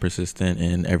super persistent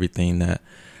in everything that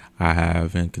I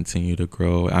have and continue to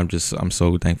grow. I'm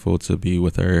so thankful to be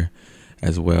with her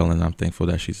as well, and I'm thankful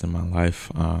that she's in my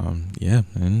life. Yeah,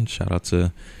 and shout out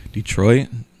to Detroit.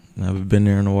 I haven't been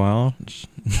there in a while.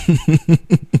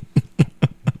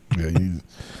 Yeah, you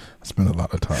spend a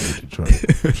lot of time in Detroit.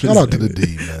 Shout out to the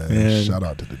D, man. Shout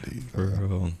out to the D. For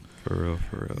real.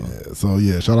 Yeah, so,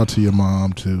 yeah, shout out to your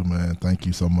mom, too, man. Thank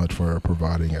you so much for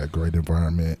providing a great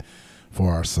environment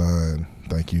for our son.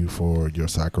 Thank you for your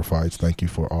sacrifice. Thank you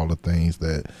for all the things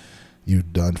that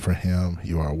you've done for him.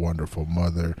 You are a wonderful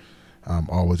mother. I'm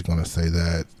always going to say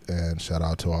that. And shout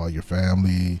out to all your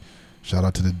family. Shout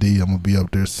out to the D. I'm going to be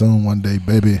up there soon one day,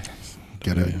 baby.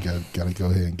 Gotta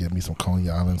go ahead and get me some Coney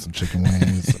Island, some chicken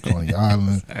wings, some Coney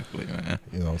Island. Exactly, man.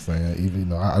 You know what I'm saying? Even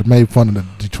though I made fun of the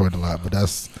Detroit a lot, but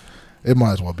it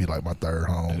might as well be like my third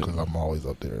home because I'm always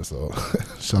up there. So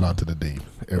shout out to the D,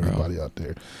 everybody out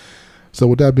there. So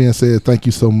with that being said, thank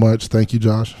you so much. Thank you,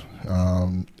 Josh.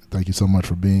 Thank you so much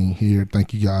for being here.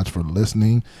 Thank you guys for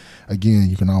listening. Again,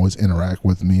 you can always interact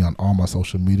with me on all my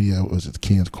social media. It's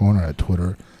Ken's Corner at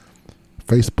Twitter,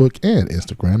 Facebook, and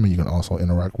Instagram. And you can also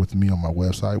interact with me on my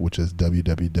website, which is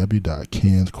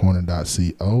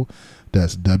www.kenscorner.co.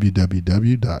 That's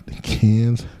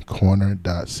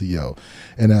www.kenscorner.co.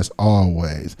 And as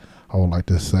always, I would like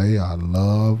to say I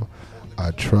love,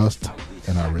 I trust,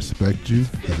 and I respect you.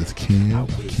 This is Ken of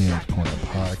Ken's Corner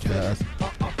Podcast.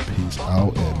 Peace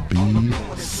out and be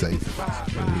safe.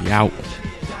 Out.